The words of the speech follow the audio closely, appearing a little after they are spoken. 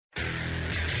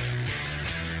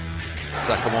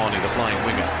Zakuani, the flying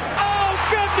winger. Oh,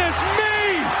 goodness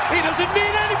me! He doesn't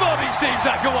need anybody, Steve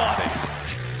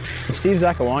Zakuani. Steve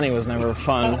Zakuani was never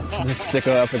fun to stick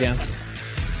up against.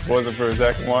 Wasn't for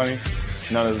Zakuani,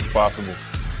 none of this is possible.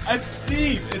 It's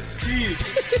Steve. It's Steve.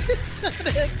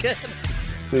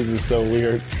 This is so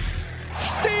weird.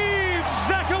 Steve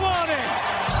Zakuani!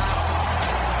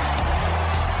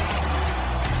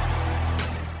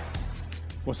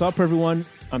 What's up, everyone?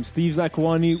 I'm Steve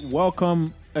Zakuani.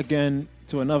 Welcome again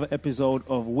to another episode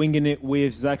of Winging It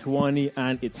with Zakuani,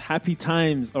 and it's happy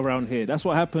times around here. That's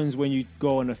what happens when you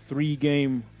go on a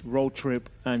 3-game road trip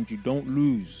and you don't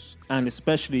lose, and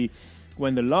especially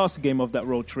when the last game of that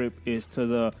road trip is to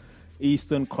the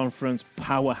Eastern Conference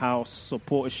powerhouse,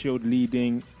 Supporters Shield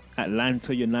leading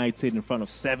Atlanta United in front of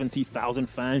 70,000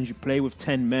 fans. You play with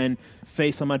 10 men,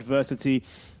 face some adversity,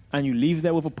 and you leave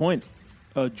there with a point.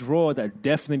 A draw that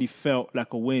definitely felt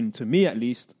like a win, to me at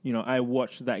least. You know, I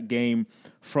watched that game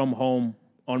from home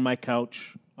on my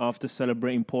couch after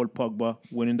celebrating Paul Pogba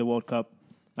winning the World Cup.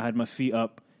 I had my feet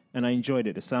up and I enjoyed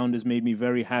it. The Sounders made me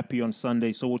very happy on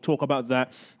Sunday. So we'll talk about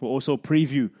that. We'll also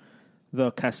preview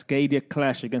the Cascadia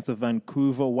clash against the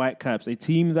Vancouver Whitecaps, a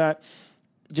team that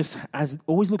just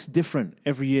always looks different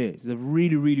every year. It's a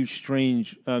really, really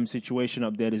strange situation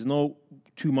up there. There's no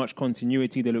too much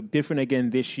continuity. They look different again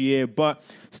this year, but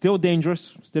still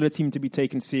dangerous, still a team to be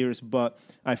taken serious. But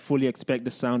I fully expect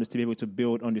the Sounders to be able to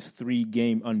build on this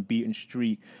 3-game unbeaten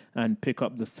streak and pick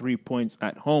up the 3 points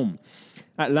at home.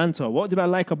 Atlanta, what did I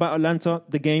like about Atlanta,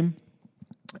 the game?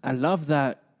 I love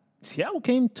that Seattle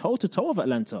came toe-to-toe with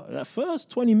Atlanta. That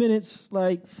first 20 minutes,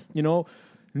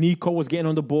 Nico was getting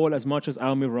on the ball as much as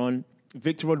Almiron.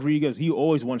 Victor Rodriguez, he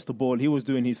always wants the ball. He was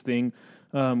doing his thing.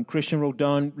 Christian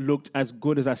Roldan looked as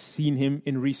good as I've seen him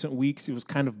in recent weeks. He was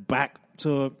kind of back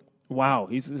to, wow,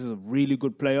 this is a really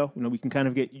good player. You know, we can kind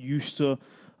of get used to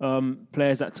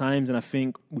players at times, and I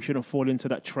think we shouldn't fall into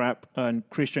that trap. And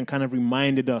Christian kind of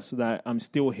reminded us that I'm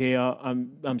still here.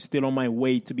 I'm still on my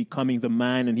way to becoming the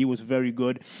man, and he was very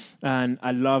good. And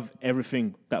I love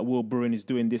everything that Will Bruin is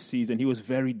doing this season. He was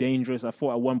very dangerous. I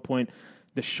thought at one point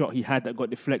the shot he had that got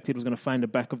deflected was going to find the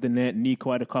back of the net.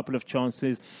 Nico had a couple of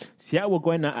chances. Seattle were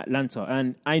going at Atlanta.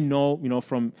 And I know,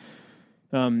 from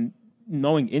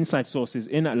knowing inside sources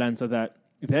in Atlanta that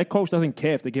their coach doesn't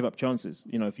care if they give up chances.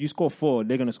 If you score 4,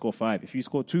 they're going to score 5. If you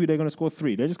score 2, they're going to score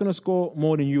 3. They're just going to score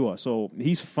more than you are. So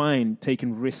he's fine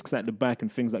taking risks at the back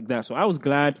and things like that. So I was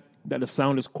glad that the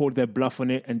Sounders called their bluff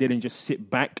on it and didn't just sit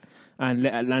back and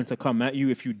let Atlanta come at you.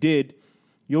 If you did,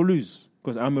 you'll lose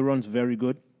because Almiron's very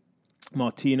good.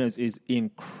 Martinez is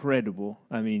incredible.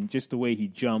 I mean, just the way he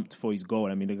jumped for his goal.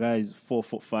 I mean, the guy's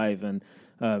 4'5" and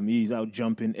he's out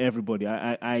jumping everybody.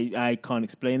 I can't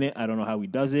explain it. I don't know how he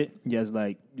does it. He has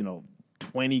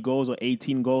 20 goals or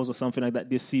 18 goals or something like that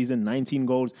this season, 19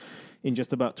 goals in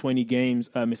just about 20 games.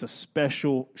 It's a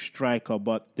special striker,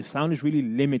 but the Sounders really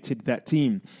limited that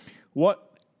team. What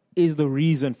is the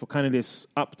reason for kind of this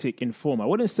uptick in form? I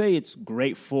wouldn't say it's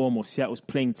great form or Seattle's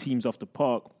playing teams off the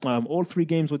park. All 3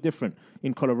 games were different.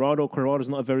 In Colorado's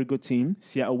not a very good team.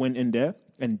 Seattle went in there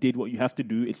and did what you have to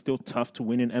do. It's still tough to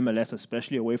win in MLS,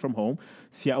 especially away from home.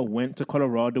 Seattle went to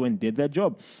Colorado and did their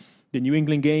job. The New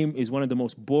England game is one of the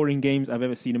most boring games I've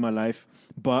ever seen in my life,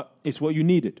 but it's what you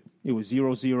needed. It was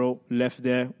 0-0, left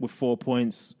there with 4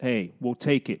 points. Hey, we'll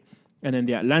take it. And then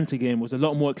the Atlanta game was a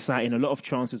lot more exciting, a lot of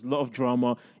chances, a lot of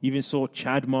drama. Even saw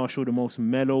Chad Marshall, the most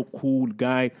mellow, cool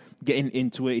guy, getting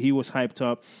into it. He was hyped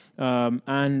up.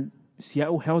 And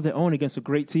Seattle held their own against a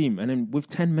great team. And then with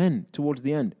 10 men towards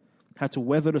the end, had to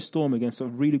weather the storm against a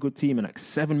really good team. And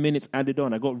 7 minutes added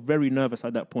on. I got very nervous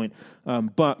at that point.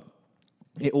 But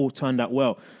it all turned out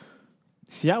well.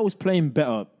 Seattle was playing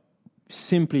better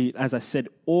simply, as I said,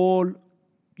 all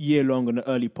year long on the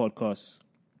early podcasts.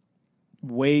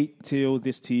 Wait till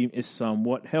this team is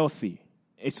somewhat healthy.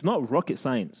 It's not rocket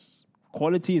science.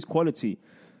 Quality is quality.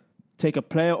 Take a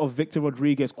player of Victor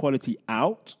Rodriguez quality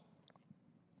out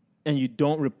and you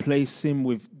don't replace him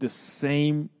with the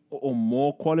same or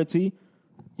more quality,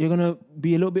 you're going to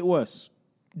be a little bit worse.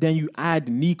 Then you add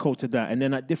Nico to that, and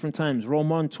then at different times,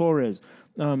 Roman Torres,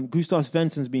 Gustav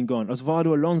Svensson's been gone.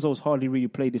 Osvaldo Alonso's hardly really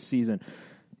played this season.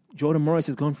 Jordan Morris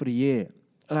is gone for the year.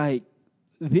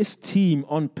 This team,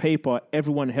 on paper,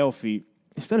 everyone healthy,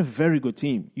 it's not a very good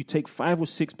team. You take 5 or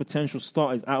 6 potential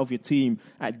starters out of your team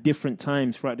at different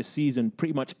times throughout the season.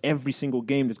 Pretty much every single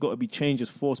game, there's got to be changes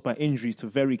forced by injuries to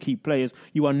very key players.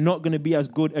 You are not going to be as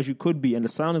good as you could be, and the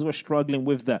Sounders were struggling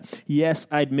with that. Yes,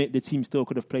 I admit the team still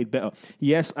could have played better.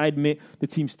 Yes, I admit the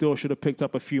team still should have picked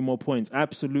up a few more points.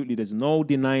 Absolutely, there's no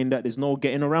denying that. There's no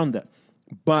getting around that.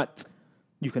 But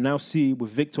You can now see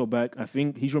with Victor back, I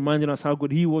think he's reminding us how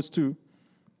good he was too.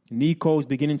 Nico's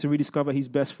beginning to rediscover his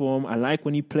best form. I like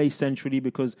when he plays centrally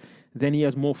because then he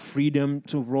has more freedom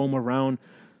to roam around.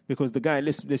 Because the guy,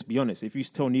 let's be honest, if you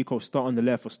tell Nico start on the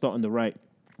left or start on the right,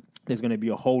 there's going to be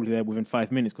a hole there within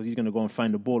 5 minutes because he's going to go and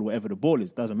find the ball wherever the ball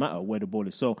is. Doesn't matter where the ball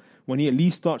is. So when he at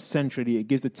least starts centrally, it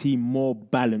gives the team more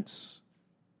balance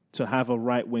to have a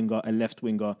right winger, a left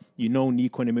winger. You know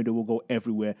Nico in the middle will go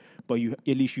everywhere, but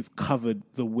at least you've covered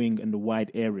the wing and the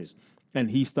wide areas.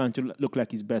 And he's starting to look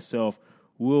like his best self.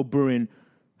 Will Bruin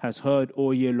has heard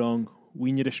all year long,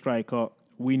 we need a striker,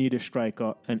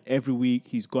 and every week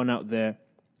he's gone out there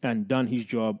and done his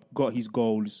job, got his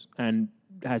goals, and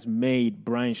has made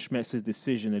Brian Schmetz's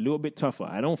decision a little bit tougher.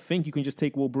 I don't think you can just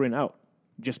take Will Bruin out.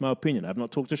 Just my opinion. I've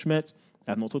not talked to Schmetz.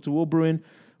 I've not talked to Will Bruin.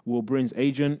 Will Bruin's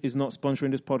agent is not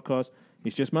sponsoring this podcast.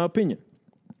 It's just my opinion.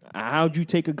 How do you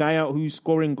take a guy out who's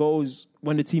scoring goals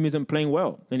when the team isn't playing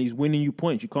well and he's winning you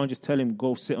points? You can't just tell him,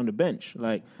 go sit on the bench.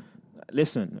 Like,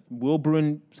 listen, Will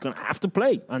Bruin is going to have to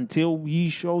play until he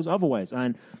shows otherwise.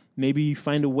 And maybe you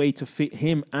find a way to fit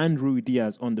him and Rui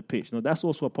Diaz on the pitch. Now, that's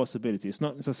also a possibility. It's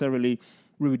not necessarily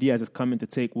Rui Diaz is coming to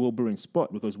take Will Bruin's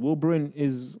spot because Will Bruin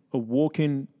is a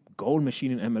walking goal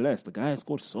machine in MLS. The guy has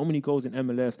scored so many goals in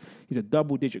MLS. He's a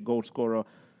double-digit goal scorer.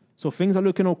 So things are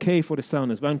looking okay for the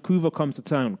Sounders. Vancouver comes to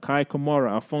town. Kai Kamara,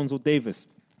 Alphonso Davis.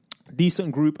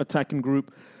 Decent group, attacking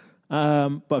group,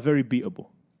 but very beatable.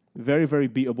 Very, very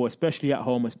beatable, especially at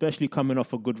home, especially coming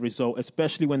off a good result,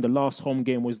 especially when the last home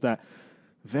game was that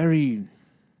very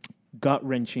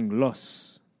gut-wrenching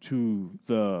loss to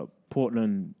the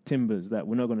Portland Timbers that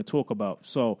we're not going to talk about.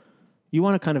 So you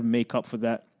want to kind of make up for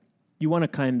that. You want to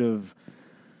kind of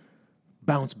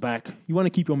bounce back. You want to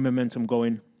keep your momentum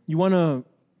going. You want to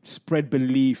spread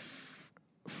belief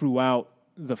throughout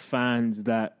the fans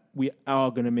that we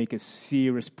are going to make a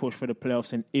serious push for the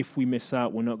playoffs. And if we miss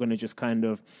out, we're not going to just kind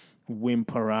of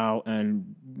whimper out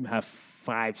and have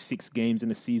 5-6 games in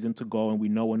the season to go and we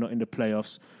know we're not in the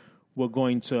playoffs. We're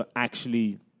going to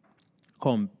actually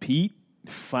compete,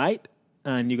 fight,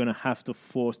 and you're going to have to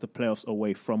force the playoffs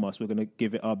away from us. We're going to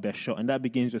give it our best shot. And that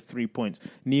begins with 3 points.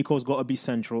 Nico's got to be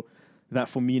central. That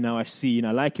for me now I've seen.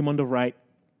 I like him on the right.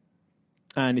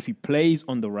 And if he plays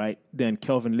on the right, then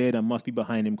Kelvin Leerdam must be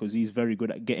behind him because he's very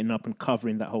good at getting up and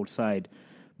covering that whole side.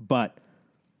 But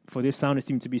for this Sounders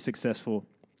team to be successful,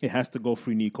 it has to go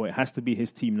through Nico. It has to be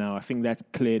his team now. I think that's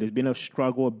clear. There's been a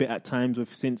struggle a bit at times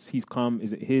since he's come.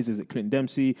 Is it his? Is it Clint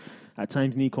Dempsey? At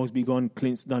times, Nico's been gone.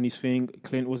 Clint's done his thing.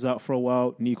 Clint was out for a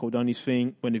while. Nico done his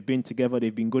thing. When they've been together,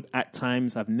 they've been good at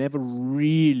times. I've never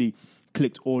really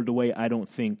clicked all the way, I don't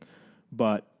think.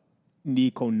 But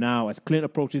Nico now, as Clint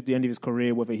approaches the end of his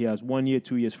career, whether he has 1 year,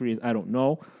 2 years, 3 years, I don't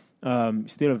know.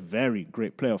 Still a very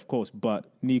great player, of course. But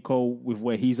Nico, with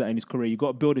where he's at in his career, you've got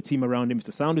to build a team around him. If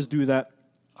the Sounders do that,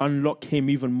 unlock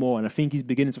him even more. And I think he's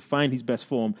beginning to find his best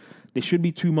form. There should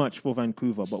be too much for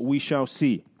Vancouver, but we shall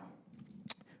see.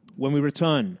 When we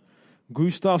return,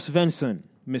 Gustav Svensson,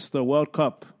 Mr. World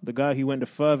Cup, the guy who went the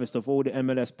furthest of all the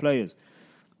MLS players.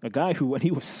 A guy who, when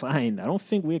he was signed, I don't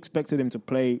think we expected him to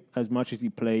play as much as he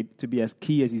played, to be as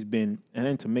key as he's been, and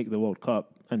then to make the World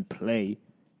Cup and play.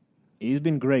 He's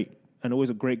been great and always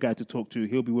a great guy to talk to.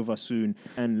 He'll be with us soon.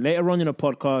 And later on in the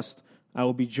podcast, I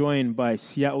will be joined by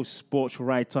Seattle sports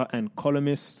writer and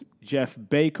columnist Jeff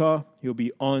Baker. He'll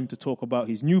be on to talk about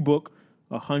his new book,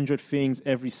 100 Things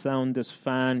Every Sounders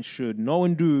Fan Should Know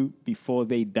and Do Before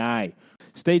They Die.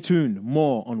 Stay tuned.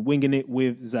 More on Winging It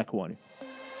with Zakuani.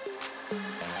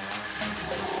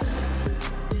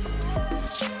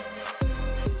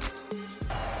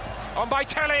 On by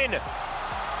Tellin.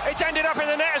 It's ended up in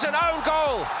the net as an own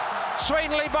goal.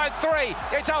 Sweden lead by 3.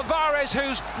 It's Alvarez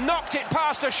who's knocked it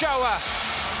past Ochoa.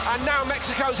 And now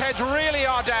Mexico's heads really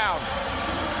are down.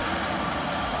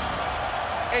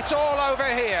 It's all over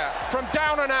here. From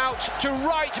down and out to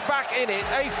right back in it.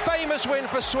 A famous win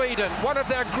for Sweden. One of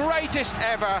their greatest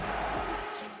ever.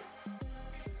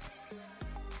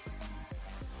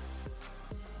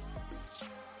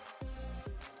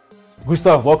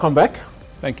 Gustav, welcome back.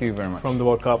 Thank you very much. From the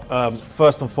World Cup.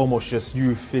 First and foremost, just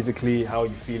you physically, how are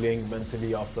you feeling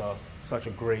mentally after such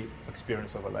a great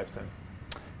experience of a lifetime?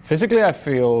 Physically, I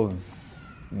feel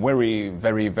very,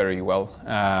 very, very well.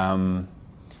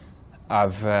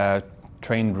 I've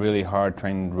trained really hard,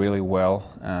 trained really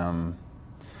well.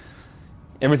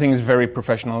 Everything is very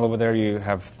professional over there. You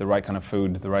have the right kind of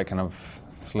food, the right kind of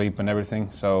sleep and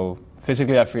everything. So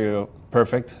physically, I feel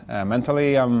perfect.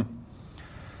 Mentally,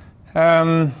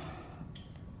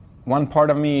 one part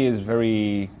of me is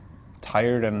very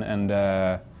tired and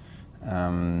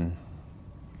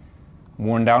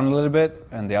worn down a little bit,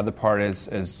 and the other part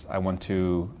is I want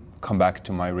to come back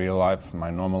to my real life,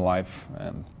 my normal life,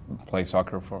 and play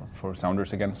soccer for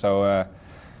Sounders again. So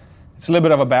it's a little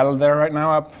bit of a battle there right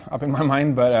now up in my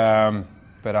mind, but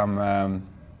I'm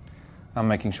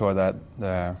making sure that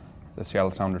the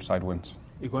Seattle Sounders side wins.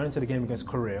 You're going into the game against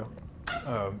Korea.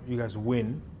 You guys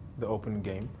win the opening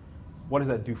game. What does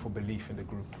that do for belief in the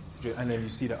group? And then you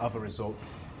see the other result.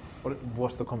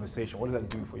 What's the conversation? What does that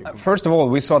do for you? First of all,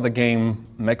 we saw the game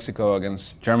Mexico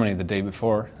against Germany the day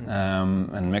before,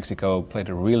 and Mexico played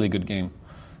a really good game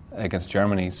against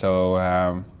Germany. So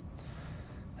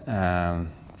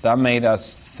that made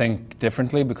us think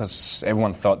differently because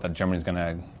everyone thought that Germany's going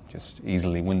to just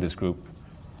easily win this group.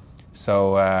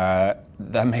 So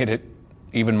that made it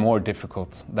even more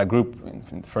difficult. That group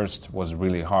first was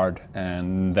really hard,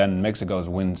 and then Mexico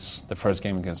wins the first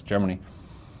game against Germany.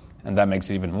 And that makes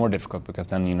it even more difficult because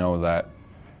then you know that,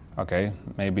 okay,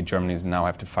 maybe Germany's now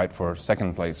have to fight for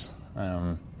second place.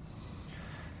 And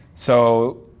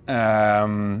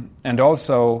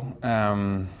also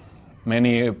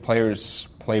many players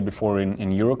played before in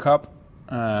Eurocup,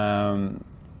 and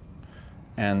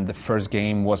the first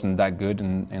game wasn't that good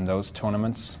in those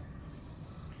tournaments.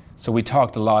 So we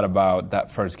talked a lot about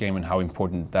that first game and how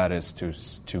important that is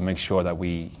to make sure that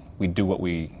we do what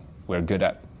we're good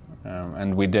at.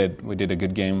 And we did. We did a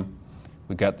good game.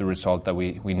 We got the result that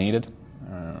we needed.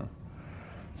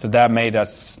 So that made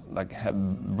us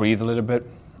breathe a little bit.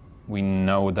 We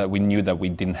knew that we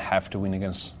didn't have to win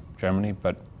against Germany,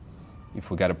 but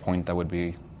if we got a point, that would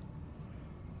be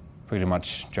pretty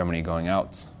much Germany going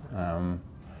out.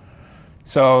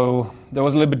 So that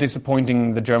was a little bit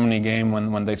disappointing, the Germany game,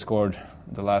 when they scored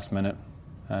the last minute.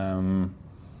 The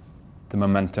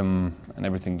momentum and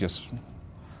everything just...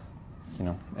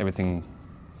 everything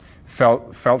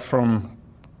felt from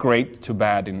great to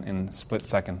bad in a split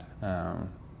second.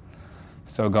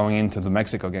 So going into the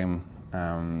Mexico game,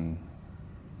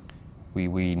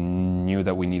 we knew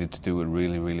that we needed to do a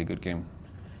really, really good game.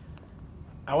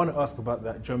 I want to ask about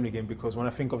that Germany game because when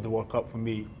I think of the World Cup, for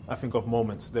me, I think of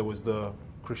moments. There was the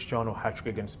Cristiano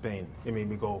hat-trick against Spain. It made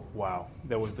me go, wow.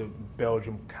 There was the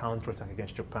Belgium counter-attack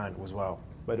against Japan. It was wow.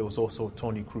 But there was also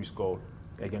Toni Kroos goal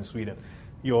against Sweden.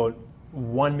 You're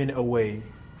 1 minute away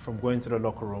from going to the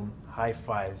locker room, high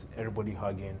fives, everybody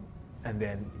hugging, and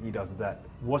then he does that.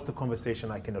 What's the conversation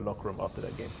like in the locker room after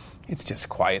that game? It's just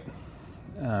quiet.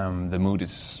 The mood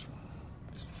is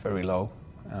very low.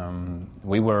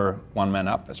 We were one man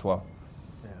up as well.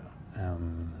 Yeah.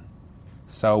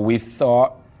 So we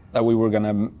thought that we were going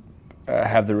to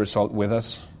have the result with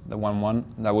us, the 1-1.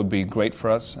 That would be great for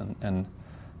us and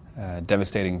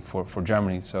devastating for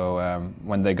Germany. So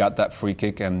when they got that free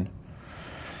kick and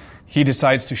he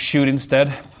decides to shoot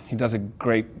instead, he does a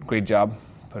great job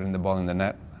putting the ball in the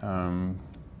net.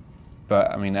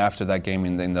 But I mean, after that game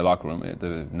in the locker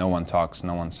room, no one talks,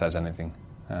 no one says anything.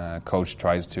 Coach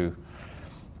tries to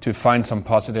find some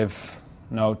positive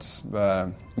notes, but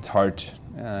it's hard.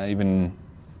 Even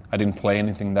I didn't play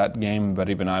anything that game, but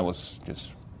even I was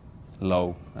just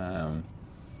low.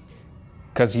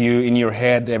 Because in your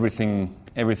head, everything,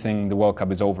 the World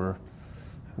Cup is over.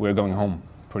 We're going home,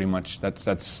 pretty much.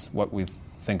 That's what we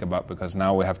think about, because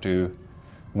now we have to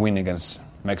win against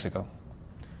Mexico.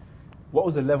 What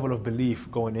was the level of belief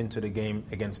going into the game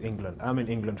against England? I'm an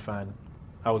England fan.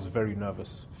 I was very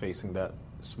nervous facing that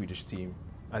Swedish team.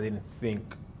 I didn't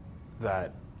think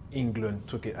that England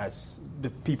took it as the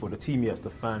team, yes, the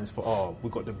fans, we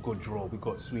got the good draw, we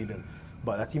got Sweden.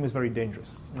 But that team is very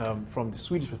dangerous. From the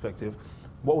Swedish perspective,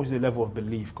 what was the level of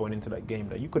belief going into that game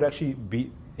that you could actually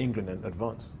beat England and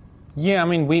advance? Yeah, I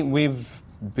mean, we've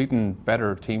beaten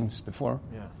better teams before.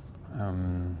 Yeah.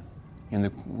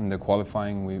 In the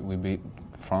qualifying, we beat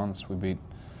France, we beat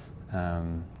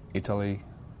Italy.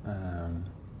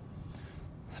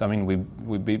 So I mean,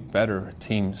 we beat better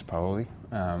teams probably.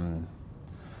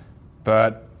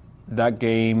 But that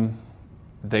game,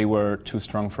 they were too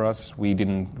strong for us. We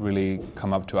didn't really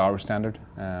come up to our standard.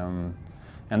 And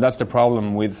that's the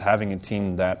problem with having a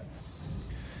team that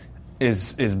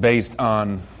is based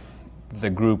on the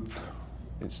group.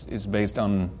 It's based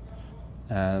on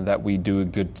that we do a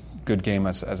good game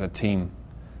as a team.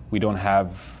 We don't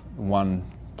have one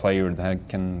player that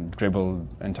can dribble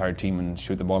the entire team and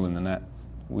shoot the ball in the net.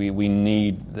 We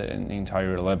need the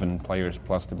entire 11 players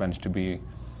plus the bench to be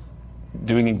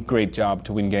doing a great job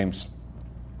to win games.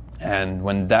 And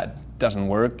when that doesn't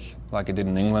work, like it did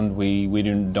in England, we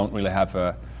don't really have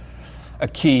a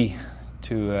key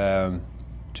to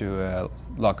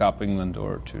lock up England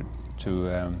or to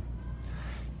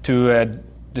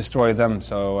destroy them.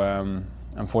 So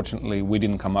unfortunately, we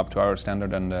didn't come up to our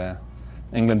standard, and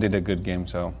England did a good game,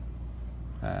 so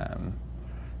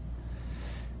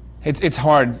it's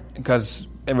hard because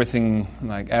everything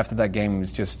like after that game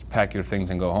is just pack your things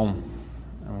and go home.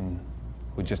 I mean,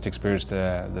 we just experienced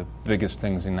the biggest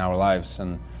things in our lives,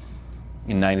 and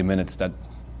in 90 minutes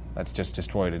that's just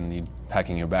destroyed, and you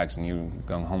packing your bags and you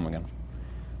going home again.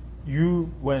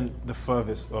 You went the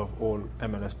furthest of all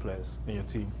MLS players in your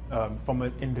team. From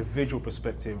an individual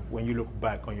perspective, when you look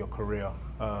back on your career,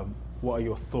 what are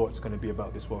your thoughts going to be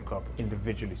about this World Cup,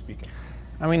 individually speaking?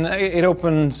 I mean, it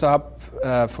opens up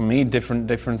for me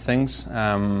different things.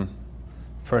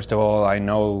 First of all, I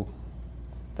know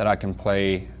that I can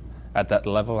play at that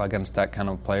level against that kind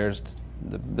of players,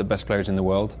 the best players in the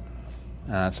world.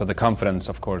 So the confidence,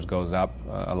 of course, goes up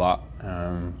a lot.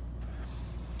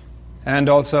 And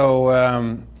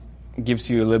also gives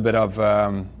you a little bit of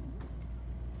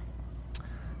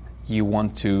you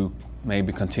want to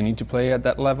maybe continue to play at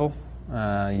that level.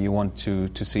 You want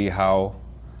to see how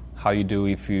you do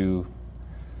if you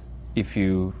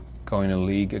go in a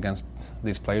league against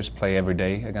these players, play every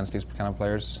day against these kind of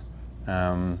players.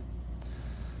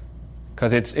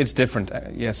 Because it's different.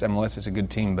 Yes, MLS is a good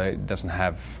team, but it doesn't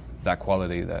have that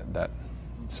quality that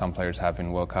some players have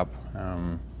in World Cup.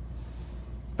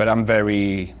 But I'm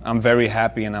very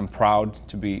happy and I'm proud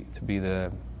to be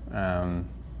the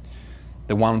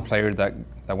one player that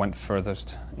went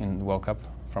furthest in the World Cup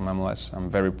from MLS. I'm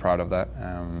very proud of that,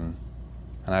 and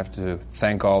I have to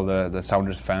thank all the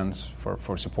Sounders fans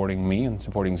for supporting me and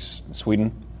supporting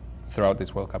Sweden throughout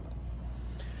this World Cup.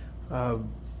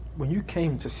 When you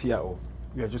came to Seattle,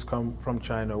 you had just come from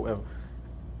China, whatever.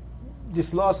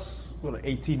 This last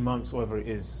 18 months, whatever it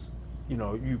is,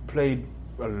 you played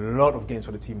a lot of games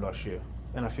for the team last year,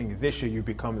 and I think this year you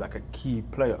become like a key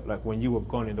player. Like when you were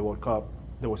gone in the World Cup,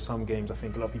 there were some games I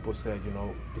think a lot of people said,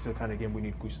 this is the kind of game we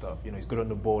need Gustav. He's good on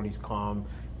the ball, he's calm,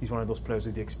 he's one of those players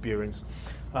with the experience.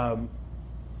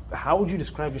 How would you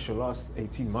describe just your last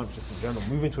 18 months, just in general,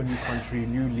 moving to a new country,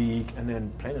 new league, and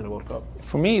then playing in the World Cup?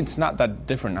 For me, it's not that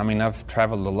different. I mean, I've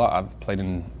traveled a lot. I've played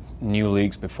in new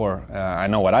leagues before. I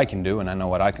know what I can do, and I know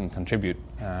what I can contribute.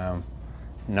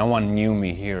 No one knew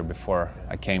me here before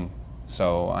I came,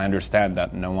 so I understand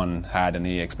that no one had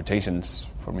any expectations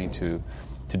for me to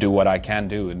do what I can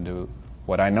do and do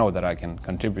what I know that I can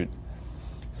contribute.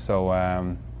 So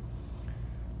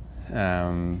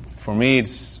for me,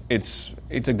 it's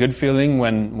a good feeling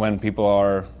when people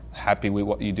are happy with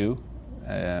what you do,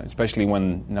 especially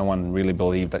when no one really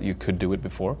believed that you could do it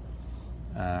before.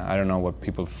 I don't know what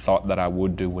people thought that I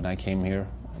would do when I came here.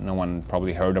 No one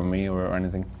probably heard of me or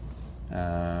anything.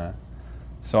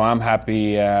 So I'm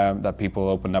happy that people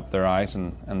opened up their eyes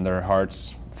and their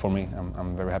hearts for me.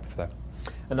 I'm very happy for that.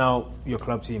 And now your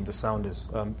club team, the Sounders,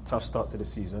 tough start to the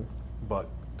season, but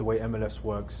the way MLS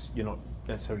works, you're not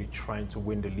necessarily trying to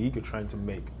win the league, you're trying to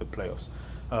make the playoffs.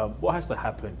 What has to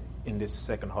happen in this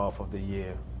second half of the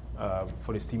year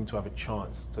for this team to have a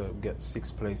chance to get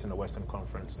 6th place in the Western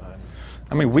Conference?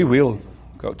 I mean, we will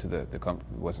go to the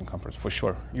Western Conference for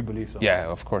sure. You believe so? Yeah,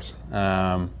 of course.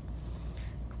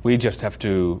 We just have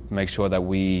to make sure that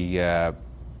we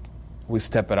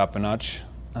step it up a notch.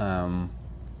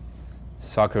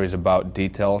 Soccer is about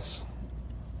details,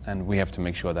 and we have to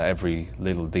make sure that every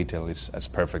little detail is as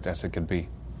perfect as it could be.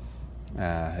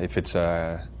 If it's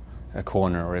a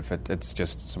corner or if it's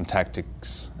just some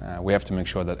tactics, we have to make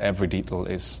sure that every detail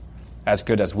is as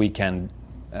good as we can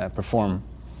perform,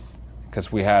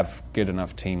 because we have good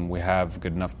enough team, we have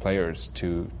good enough players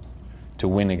to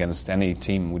win against any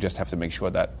team. We just have to make sure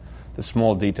that the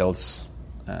small details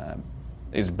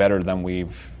is better than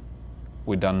we've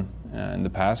done in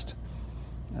the past,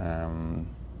 and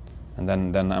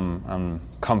then I'm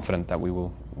confident that we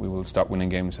will start winning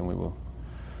games, and we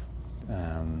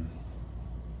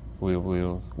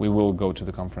will go to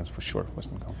the conference for sure,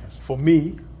 Western Conference. For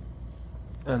me,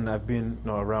 and I've been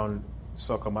around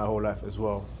soccer my whole life as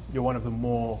well, you're one of the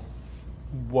more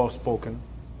well-spoken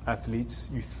athletes.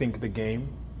 You think the game,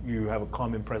 you have a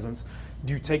calming presence.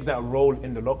 Do you take that role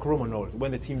in the locker room or no? When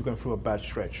the team's going through a bad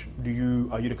stretch, are you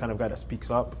the kind of guy that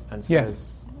speaks up and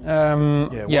says...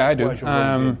 Yeah, I do.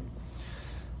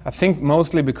 I think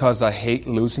mostly because I hate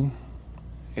losing.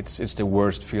 It's the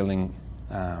worst feeling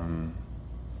that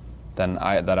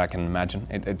I can imagine.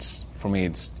 It's for me,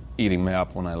 it's eating me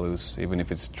up when I lose, even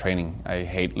if it's training. I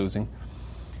hate losing.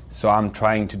 So I'm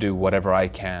trying to do whatever I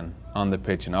can on the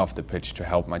pitch and off the pitch to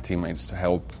help my teammates, to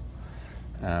help,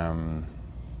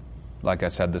 like I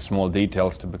said, the small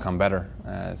details to become better.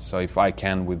 So if I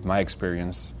can, with my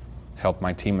experience, help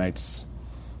my teammates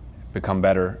become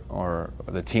better or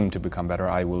the team to become better,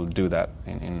 I will do that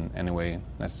in any way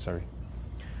necessary.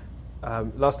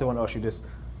 Last thing I want to ask you this.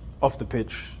 Off the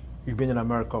pitch, you've been in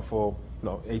America for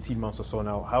 18 months or so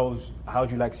now. How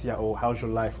do you like Seattle? How's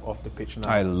your life off the pitch now?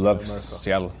 I love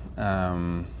Seattle.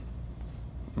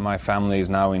 My family is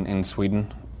now in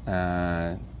Sweden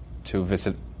to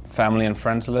visit family and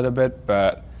friends a little bit,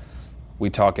 but we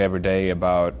talk every day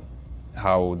about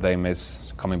how they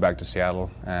miss coming back to Seattle,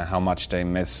 how much they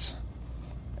miss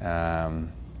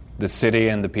the city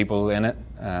and the people in it.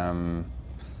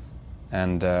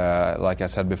 And like I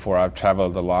said before, I've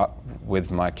traveled a lot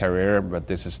with my career, but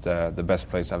this is the best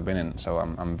place I've been in. So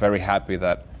I'm very happy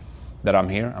that I'm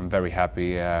here. I'm very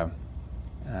happy that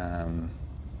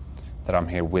I'm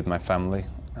here with my family,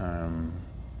 and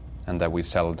that we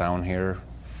settle down here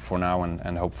for now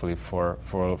and hopefully for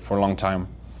a long time,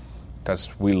 because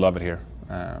we love it here.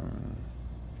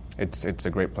 It's a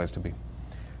great place to be.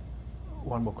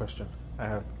 One more question I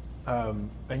have.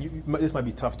 This might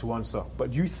be tough to answer,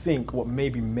 but do you think what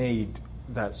maybe made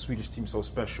that Swedish team so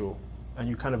special, and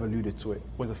you kind of alluded to it,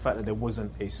 was the fact that there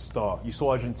wasn't a star? You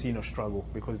saw Argentina struggle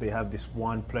because they have this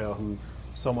one player who's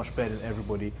so much better than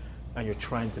everybody, and you're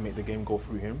trying to make the game go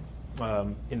through him.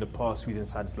 In the past,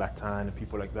 Sweden's had Zlatan and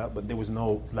people like that, but there was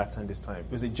no Zlatan this time.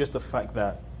 Was it just the fact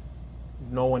that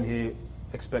no one here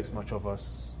expects much of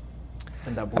us,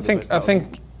 and that I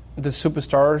think the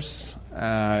superstars,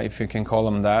 if you can call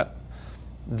them that,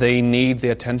 they need the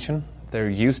attention. They're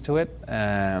used to it,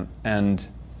 and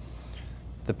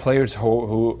the players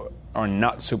who are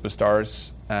not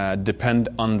superstars depend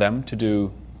on them to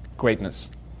do greatness.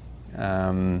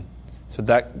 So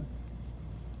that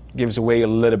gives away a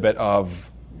little bit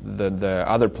of the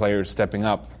other players stepping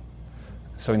up.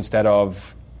 So instead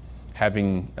of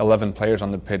having 11 players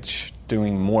on the pitch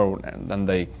doing more than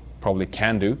they probably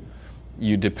can do,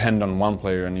 you depend on one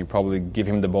player and you probably give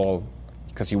him the ball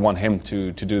because you want him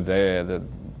to do the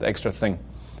extra thing.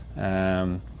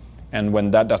 And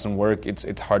when that doesn't work,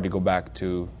 it's hard to go back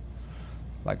to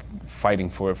like fighting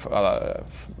for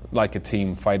like a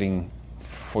team, fighting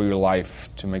for your life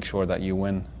to make sure that you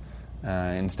win.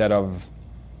 Instead of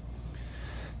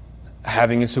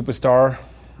having a superstar,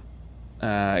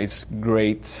 it's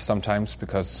great sometimes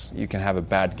because you can have a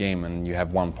bad game and you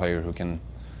have one player who can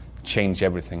change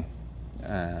everything.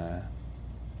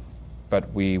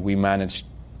 But we managed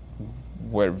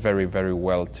very, very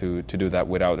well to do that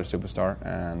without a superstar.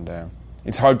 And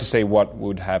it's hard to say what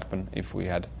would happen if we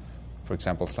had, for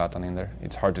example, Zlatan in there.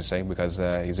 It's hard to say because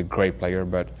he's a great player.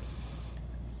 But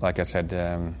like I said,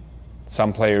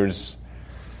 some players,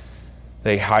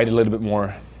 they hide a little bit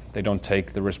more. They don't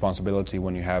take the responsibility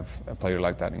when you have a player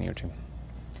like that in your team.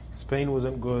 Spain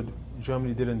wasn't good.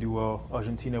 Germany didn't do well.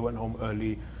 Argentina went home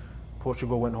early.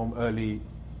 Portugal went home early.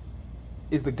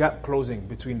 Is the gap closing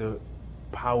between the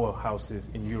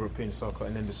powerhouses in European soccer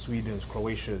and then the Swedens,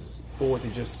 Croatias, or was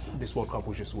it just this World Cup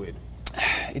was just weird?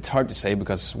 It's hard to say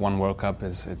because one World Cup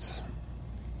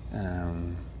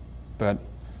but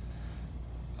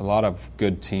a lot of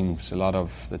good teams, a lot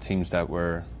of the teams that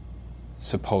were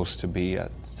supposed to be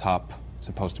at the top,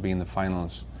 supposed to be in the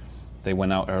finals, they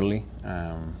went out early.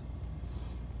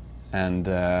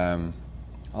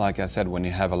 Like I said, when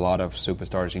you have a lot of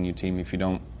superstars in your team,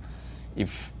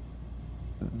 if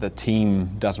the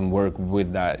team doesn't work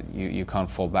with that, you can't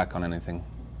fall back on anything.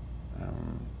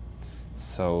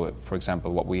 So, for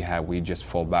example, what we have, we just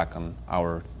fall back on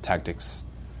our tactics.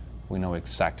 We know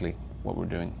exactly what we're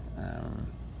doing.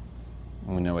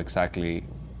 We know exactly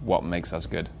what makes us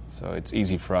good. So it's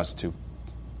easy for us to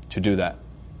do that.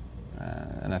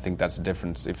 And I think that's the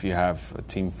difference. If you have a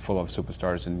team full of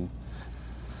superstars and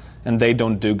they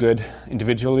don't do good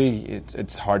individually,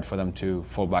 it's hard for them to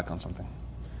fall back on something.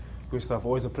 Good stuff.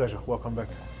 Always a pleasure. Welcome back.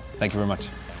 Thank you very much.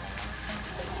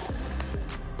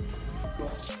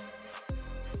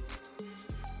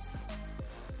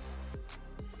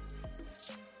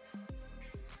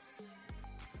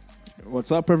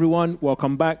 What's up, everyone?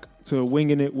 Welcome back to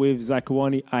Winging It with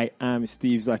Zakuani. I am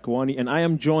Steve Zakuani, and I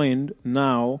am joined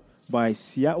now by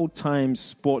Seattle Times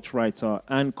sports writer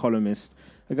and columnist,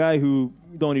 a guy who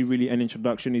don't need really an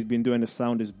introduction. He's been doing the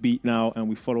Sounders beat now, and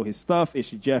we follow his stuff. It's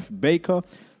Jeff Baker.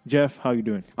 Jeff, how you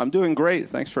doing? I'm doing great.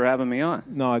 Thanks for having me on.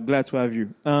 No, glad to have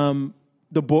you.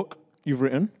 The book you've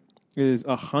written is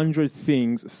 100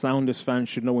 Things Sounders fans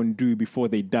should know and do before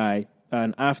they die.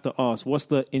 And after us, what's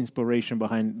the inspiration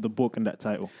behind the book and that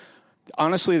title?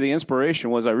 Honestly, the inspiration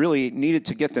was I really needed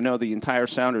to get to know the entire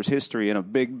Sounders history in a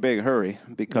big, big hurry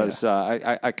because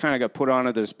I kind of got put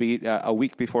onto this beat a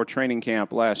week before training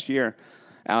camp last year,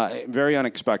 very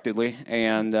unexpectedly.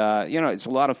 And, it's a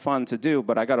lot of fun to do,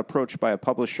 but I got approached by a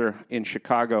publisher in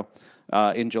Chicago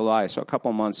in July, so a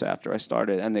couple months after I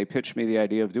started, and they pitched me the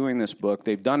idea of doing this book.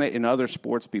 They've done it in other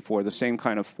sports before, the same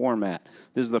kind of format.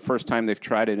 This is the first time they've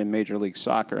tried it in Major League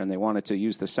Soccer, and they wanted to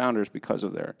use the Sounders because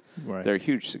of their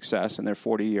huge success and their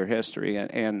 40-year history.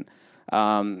 And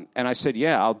I said,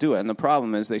 yeah, I'll do it. And the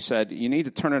problem is they said, you need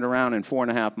to turn it around in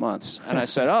 4.5 months. And I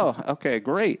said, oh, okay,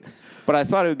 great. But I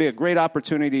thought it would be a great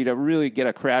opportunity to really get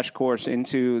a crash course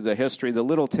into the history, the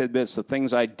little tidbits, the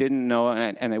things I didn't know,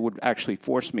 and it would actually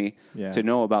force me to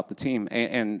know about the team.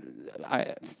 And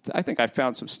I think I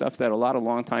found some stuff that a lot of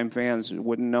longtime fans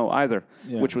wouldn't know either,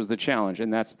 which was the challenge.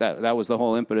 And that was the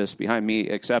whole impetus behind me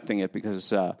accepting it,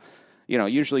 because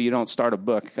usually you don't start a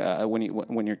book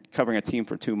when you're covering a team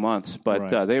for 2 months.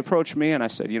 But they approached me, and I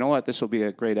said, you know what, this will be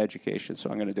a great education,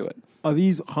 so I'm going to do it. Are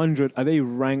these 100, are they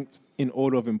ranked in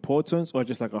order of importance, or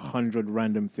just like 100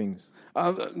 random things?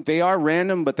 They are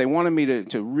random, but they wanted me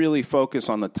to really focus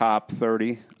on the top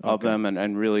 30 of them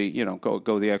and really,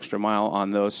 go the extra mile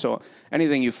on those. So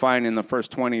anything you find in the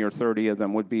first 20 or 30 of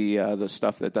them would be the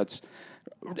stuff that's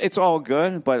it's all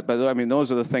good, but I mean,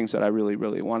 those are the things that I really,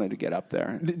 really wanted to get up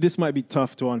there. This might be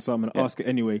tough to answer. I'm going to ask it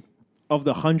anyway. Of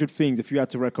the 100 things, if you had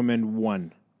to recommend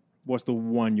one, what's the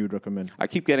one you would recommend? I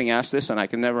keep getting asked this, and I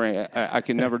can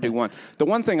never do one. The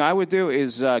one thing I would do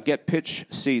is get pitch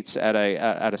seats at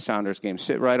a Sounders game.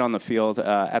 Sit right on the field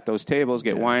at those tables,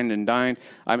 get wined and dined.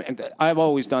 I've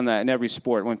always done that in every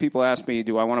sport. When people ask me,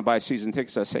 do I want to buy season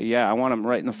tickets, I say, yeah, I want them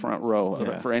right in the front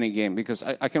row for any game, because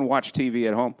I can watch TV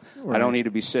at home. Right. I don't need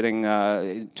to be sitting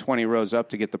 20 rows up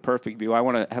to get the perfect view. I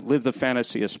want to live the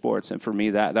fantasy of sports, and for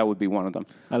me, that would be one of them.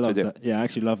 I love that. Yeah, I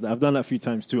actually love that. I've done that a few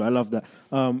times too. I love that.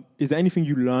 Is there anything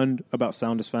you learned about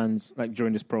Sounders fans like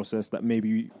during this process that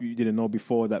maybe you didn't know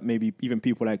before, that maybe even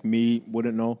people like me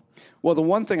wouldn't know? Well, the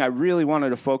one thing I really wanted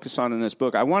to focus on in this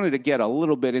book, I wanted to get a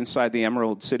little bit inside the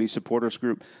Emerald City supporters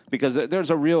group, because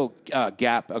there's a real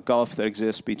gap, a gulf that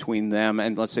exists between them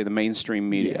and, let's say, the mainstream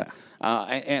media. Yeah.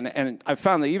 And I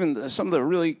found that even some of the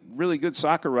really, really good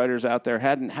soccer writers out there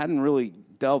hadn't really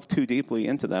delved too deeply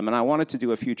into them. And I wanted to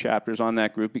do a few chapters on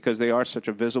that group, because they are such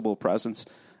a visible presence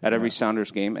at every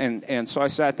Sounders game. And so I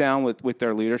sat down with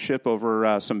their leadership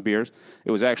over some beers.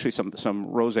 It was actually some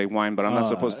rosé wine, but I'm not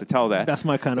supposed to tell that. That's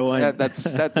my kind of wine.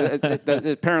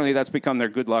 Apparently that's become their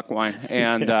good luck wine.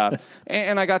 And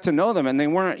I got to know them, and they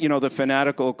weren't, the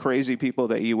fanatical, crazy people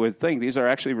that you would think. These are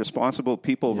actually responsible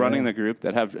people running the group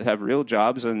that have real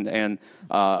jobs and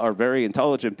are very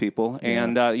intelligent people.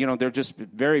 And, they're just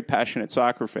very passionate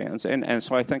soccer fans. And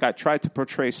so I think I tried to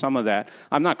portray some of that.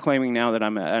 I'm not claiming now that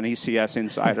I'm an ECS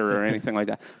insider or anything like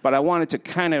that, but I wanted to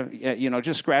kind of,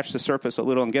 just scratch the surface a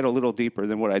little and get a little deeper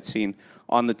than what I'd seen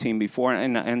on the team before.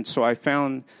 And so I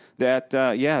found that,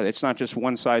 it's not just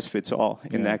one size fits all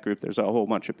in that group. There's a whole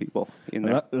bunch of people in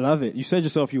there. Love it. You said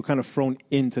yourself you were kind of thrown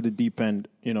into the deep end,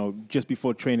 just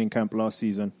before training camp last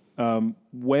season. How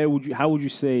would you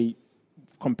say,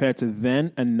 compared to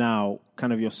then and now,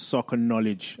 kind of your soccer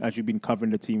knowledge as you've been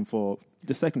covering the team for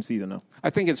the second season now?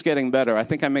 I think it's getting better. I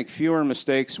think I make fewer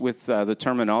mistakes with the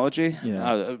terminology.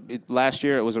 Yeah. Last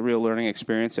year, it was a real learning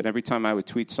experience, and every time I would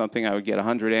tweet something, I would get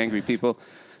 100 angry people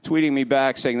tweeting me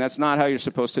back saying that's not how you're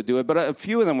supposed to do it. But a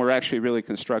few of them were actually really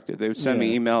constructive. They would send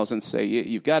me emails and say,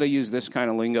 you've got to use this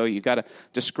kind of lingo. You've got to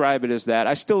describe it as that.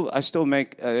 I still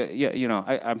make,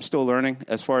 I'm still learning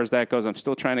as far as that goes. I'm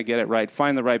still trying to get it right,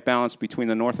 find the right balance between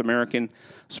the North American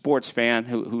sports fan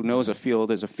who knows a field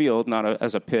as a field, not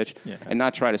as a pitch, and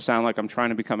not try to sound like I'm trying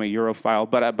to become a Europhile.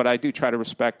 But I do try to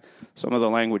respect some of the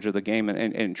language of the game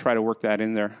and try to work that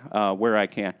in there where I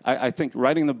can. I think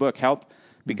writing the book helped,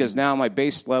 because now my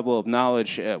base level of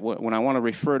knowledge, when I want to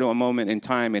refer to a moment in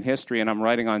time in history and I'm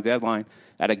writing on deadline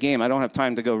at a game, I don't have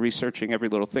time to go researching every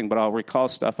little thing, but I'll recall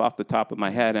stuff off the top of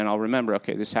my head, and I'll remember,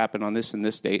 okay, this happened on this and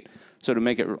this date. So to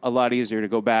make it a lot easier to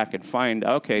go back and find,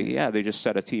 okay, they just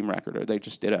set a team record, or they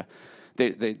just did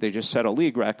they just set a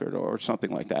league record, or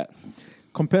something like that.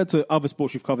 Compared to other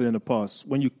sports you've covered in the past,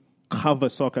 when you cover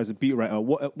soccer as a beat writer,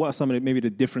 what are some of the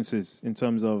differences in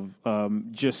terms of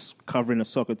just covering a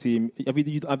soccer team?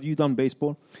 Have you done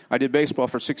baseball? I did baseball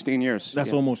for 16 years.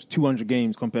 That's almost 200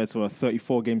 games compared to a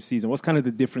 34-game season. What's kind of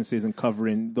the differences in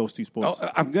covering those two sports?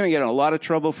 I'm going to get in a lot of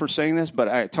trouble for saying this, but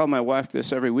I tell my wife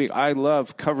this every week. I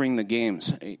love covering the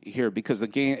games here, because the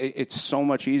game, it's so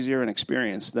much easier an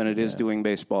experience than it is doing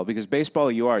baseball. Because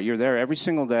baseball, you're there every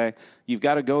single day. You've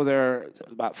got to go there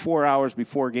about 4 hours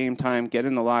before game time, get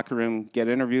in the locker room, get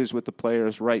interviews with the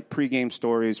players, write pregame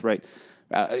stories, write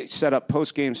set up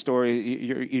post-game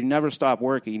story. You never stop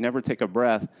working. You never take a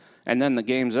breath. And then the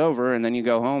game's over, and then you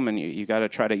go home, and you got to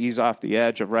try to ease off the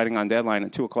edge of writing on deadline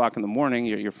at 2 o'clock in the morning.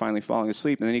 You're finally falling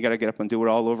asleep, and then you got to get up and do it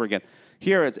all over again.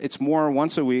 Here, it's more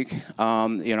once a week.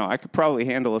 I could probably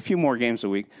handle a few more games a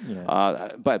week.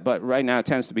 Yeah. But right now it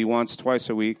tends to be once, twice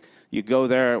a week. You go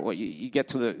there, you get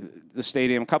to the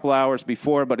stadium a couple hours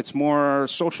before, but it's more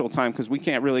social time because we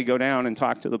can't really go down and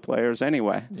talk to the players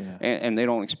anyway, and they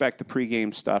don't expect the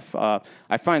pregame stuff.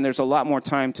 I find there's a lot more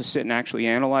time to sit and actually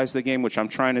analyze the game, which I'm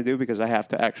trying to do because I have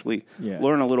to actually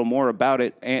learn a little more about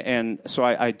it, and so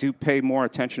I do pay more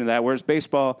attention to that, whereas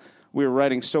baseball, we were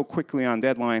writing so quickly on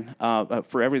deadline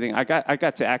for everything. I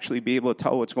got to actually be able to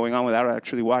tell what's going on without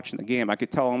actually watching the game. I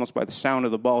could tell almost by the sound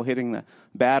of the ball hitting the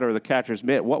bat or the catcher's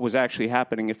mitt what was actually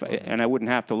happening, and I wouldn't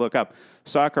have to look up.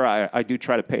 Soccer, I do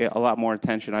try to pay a lot more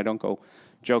attention. I don't go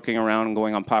joking around and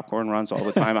going on popcorn runs all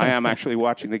the time. I am actually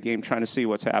watching the game, trying to see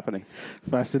what's happening.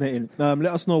 Fascinating. Let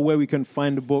us know where we can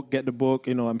find the book, get the book.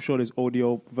 I'm sure there's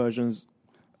audio versions.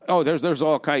 Oh, there's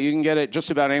all kinds. You can get it just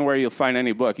about anywhere you'll find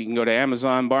any book. You can go to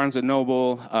Amazon, Barnes &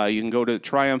 Noble. You can go to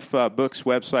Triumph Books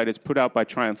website. It's put out by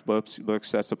Triumph Books.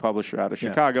 That's the publisher out of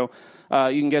Chicago.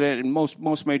 You can get it in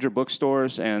most major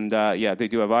bookstores. And, they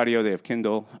do have audio. They have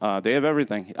Kindle. They have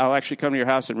everything. I'll actually come to your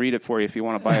house and read it for you if you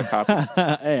want to buy a copy.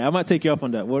 Hey, I might take you up on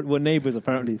that. We're neighbors,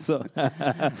 apparently. So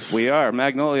we are.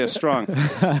 Magnolia strong.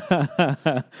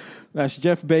 That's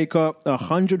Jeff Baker.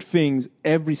 100 things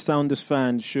every Sounders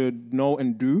fan should know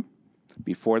and do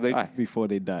before they die. Before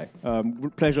they die.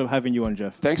 Pleasure having you on,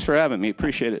 Jeff. Thanks for having me.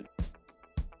 Appreciate it.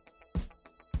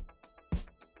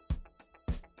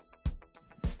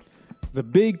 The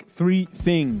big 3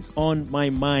 things on my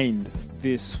mind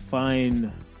this fine,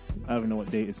 I don't know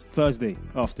what day it is, Thursday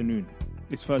afternoon.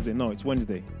 It's Thursday. No, it's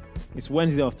Wednesday. It's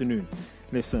Wednesday afternoon.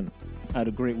 Listen, I had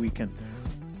a great weekend.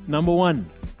 Number 1.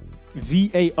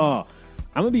 VAR.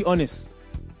 I'm going to be honest.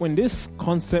 When this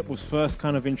concept was first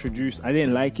kind of introduced, I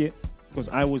didn't like it because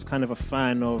I was kind of a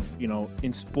fan of,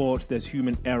 in sports, there's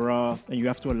human error and you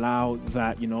have to allow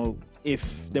that,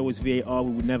 if there was VAR,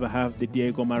 we would never have the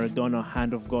Diego Maradona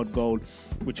hand of God goal,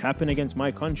 which happened against my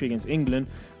country, against England.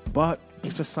 But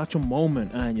it's just such a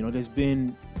moment. And, there's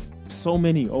been so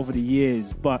many over the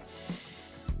years. But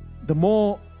the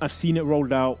more I've seen it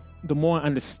rolled out, the more I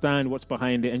understand what's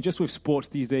behind it. And just with sports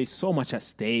these days, so much at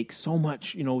stake, so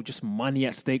much, just money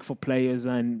at stake for players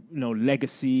and,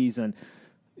 legacies and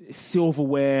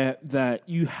silverware that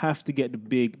you have to get the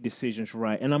big decisions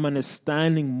right. And I'm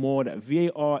understanding more that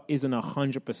VAR isn't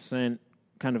 100%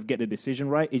 kind of get the decision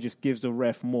right. It just gives the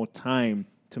ref more time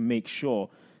to make sure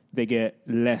they get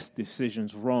less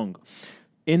decisions wrong.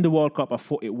 In the World Cup, I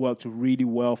thought it worked really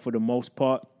well for the most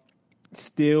part.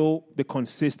 Still, the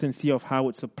consistency of how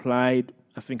it's applied,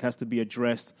 I think, has to be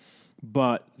addressed.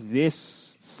 But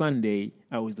this Sunday,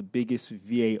 I was the biggest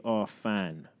VAR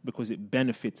fan because it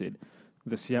benefited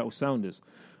the Seattle Sounders.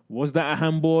 Was that a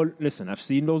handball? Listen, I've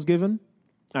seen those given.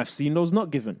 I've seen those not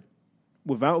given.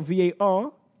 Without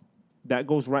VAR, that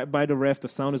goes right by the ref. The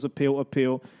Sounders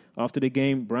appeal. After the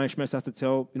game, Brian Schmetz has to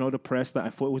tell, the press that I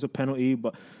thought it was a penalty.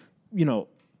 But,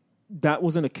 that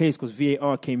wasn't the case because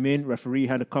VAR came in, referee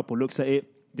had a couple looks at it,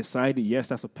 decided, yes,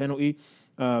 that's a penalty.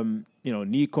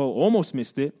 Nico almost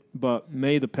missed it, but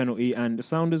made the penalty, and the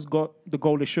Sounders got the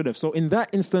goal they should have. So in that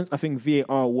instance, I think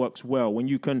VAR works well when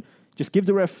you can just give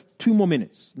the ref 2 more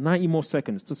minutes, 90 more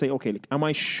seconds to say, okay, am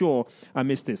I sure I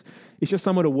missed this? It's just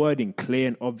some of the wording, clear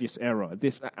and obvious error.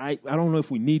 I don't know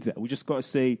if we need that. We just got to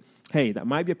say, hey, that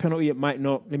might be a penalty, it might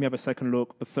not. Let me have a second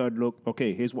look, a third look.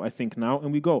 Okay, here's what I think now,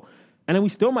 and we go. And then we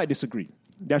still might disagree.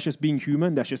 That's just being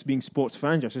human. That's just being sports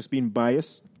fans. That's just being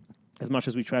biased. As much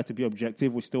as we try to be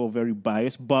objective, we're still very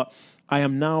biased. But I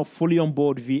am now fully on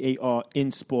board VAR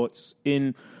in sports,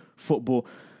 in football.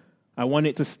 I want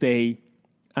it to stay.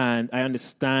 And I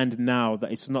understand now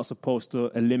that it's not supposed to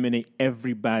eliminate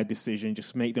every bad decision,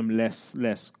 just make them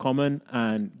less common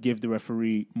and give the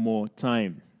referee more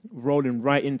time. Rolling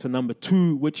right into number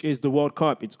 2, which is the World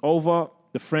Cup. It's over.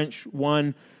 The French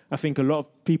won. I think a lot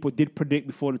of people did predict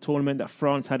before the tournament that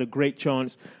France had a great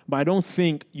chance, but I don't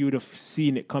think you would have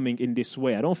seen it coming in this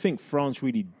way. I don't think France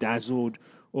really dazzled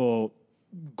or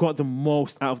got the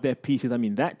most out of their pieces. I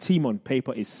mean, that team on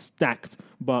paper is stacked,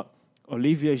 but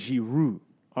Olivier Giroud,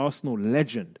 Arsenal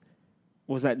legend,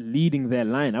 was that leading their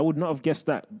line. I would not have guessed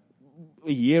that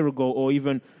a year ago or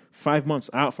even 5 months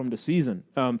out from the season,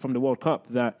 from the World Cup,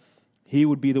 that he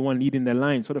would be the one leading their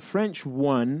line. So the French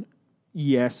won.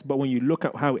 Yes, but when you look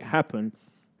at how it happened,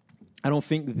 I don't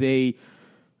think they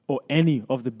or any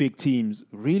of the big teams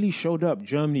really showed up.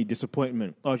 Germany,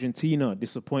 disappointment. Argentina,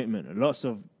 disappointment. Lots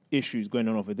of issues going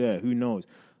on over there. Who knows?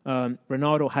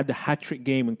 Ronaldo had the hat-trick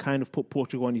game and kind of put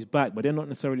Portugal on his back, but they're not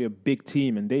necessarily a big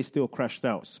team, and they still crashed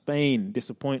out. Spain,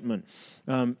 disappointment.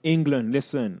 England,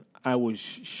 listen, I was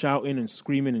shouting and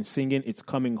screaming and singing, it's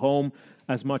coming home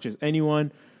as much as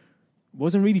anyone.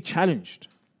 Wasn't really challenged.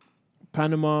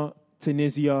 Panama,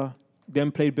 Tunisia,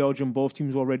 then played Belgium. Both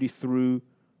teams were already through.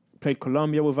 Played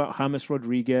Colombia without James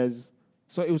Rodriguez.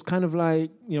 So it was kind of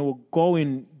like, we're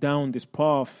going down this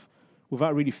path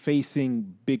without really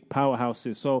facing big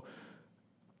powerhouses. So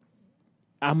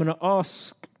I'm going to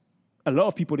ask a lot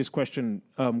of people this question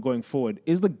going forward.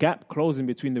 Is the gap closing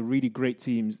between the really great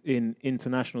teams in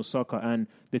international soccer and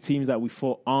the teams that we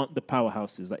thought aren't the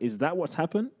powerhouses? Is that what's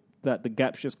happened, that the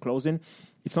gap's just closing?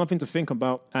 It's something to think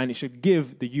about, and it should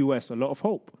give the US a lot of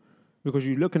hope, because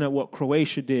you're looking at what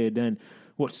Croatia did and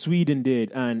what Sweden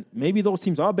did, and maybe those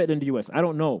teams are better than the US. I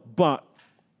don't know, but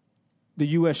the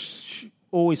US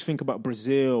always think about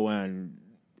Brazil and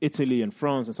Italy and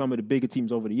France and some of the bigger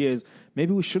teams over the years.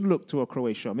 Maybe we should look to a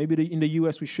Croatia. Maybe in the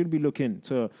US we should be looking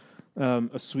to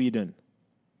a Sweden.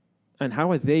 And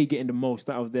how are they getting the most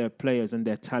out of their players and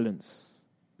their talents?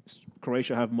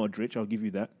 Croatia have Modric, I'll give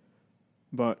you that.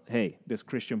 But hey, there's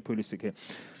Christian Pulisic here.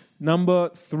 Number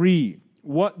 3,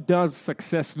 what does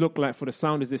success look like for the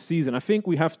Sounders this season? I think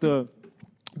we have to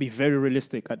be very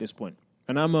realistic at this point.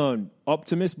 And I'm an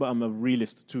optimist, but I'm a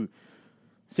realist too.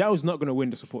 Seattle's not going to win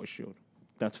the Supporters' Shield.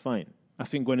 That's fine. I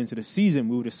think going into the season,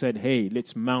 we would have said, hey,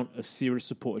 let's mount a serious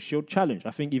Supporters' Shield challenge.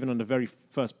 I think even on the very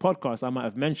first podcast, I might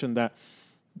have mentioned that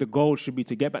the goal should be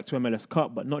to get back to MLS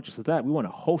Cup, but not just that. We want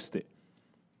to host it.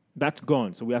 That's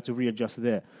gone, so we have to readjust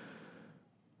there.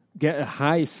 Get a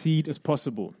high seed as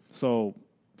possible. So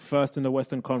first in the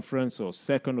Western Conference or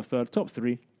second or third, top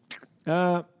 3.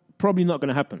 Probably not going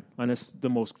to happen unless the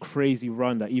most crazy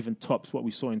run that even tops what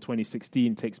we saw in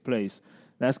 2016 takes place.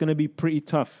 That's going to be pretty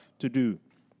tough to do.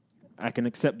 I can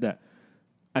accept that.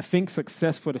 I think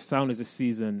success for the Sounders this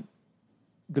season,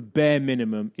 the bare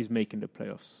minimum is making the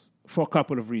playoffs for a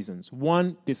couple of reasons.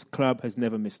 One, this club has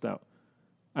never missed out.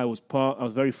 I was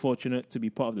very fortunate to be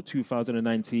part of the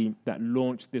 2019 that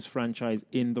launched this franchise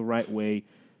in the right way,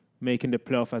 making the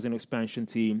playoff as an expansion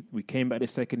team. We came back the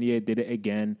second year, did it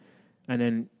again, and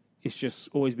then it's just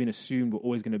always been assumed we're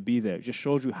always going to be there. It just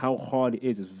shows you how hard it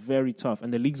is. It's very tough.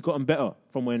 And the league's gotten better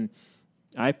from when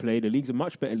I played. The league's a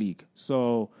much better league.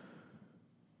 So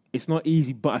it's not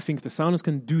easy, but I think the Sounders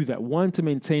can do that. One, to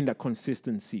maintain that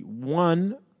consistency.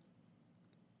 One,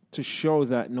 to show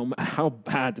that no matter how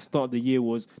bad the start of the year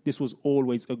was, this was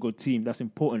always a good team. That's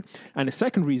important. And the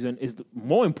second reason is the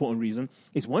more important reason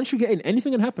is once you get in,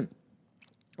 anything can happen.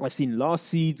 I've seen last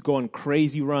seeds go on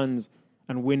crazy runs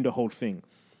and win the whole thing.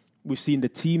 We've seen the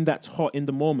team that's hot in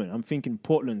the moment. I'm thinking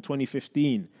Portland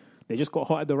 2015. They just got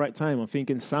hot at the right time. I'm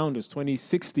thinking Sounders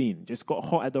 2016. Just got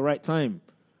hot at the right time.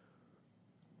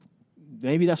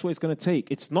 Maybe that's what it's going to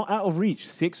take. It's not out of reach.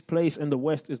 6th place in the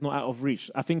West is not out of reach.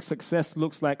 I think success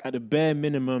looks like, at the bare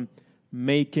minimum,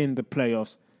 making the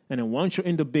playoffs. And then once you're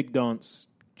in the big dance,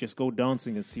 just go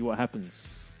dancing and see what happens.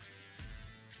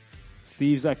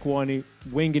 Steve Zakuani,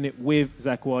 winging it with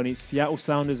Zakuani. Seattle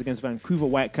Sounders against Vancouver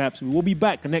Whitecaps. We will be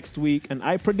back next week, and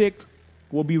I predict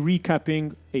we'll be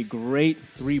recapping a great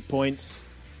 3 points,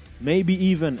 maybe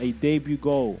even a debut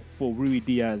goal for Rui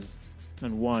Diaz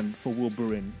and 1 for Will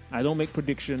Burin. I don't make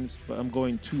predictions, but I'm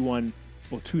going 2-1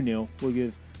 or 2-0. We'll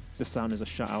give the Sounders a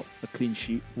shutout, a clean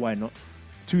sheet. Why not?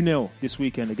 2-0 this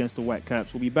weekend against the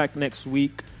Whitecaps. We'll be back next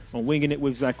week on Winging It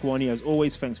with Zakuani. As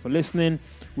always, thanks for listening.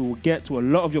 We will get to a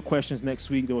lot of your questions next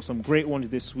week. There were some great ones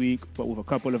this week, but with a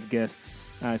couple of guests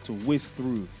I had to whiz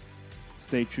through.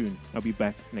 Stay tuned. I'll be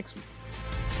back next week.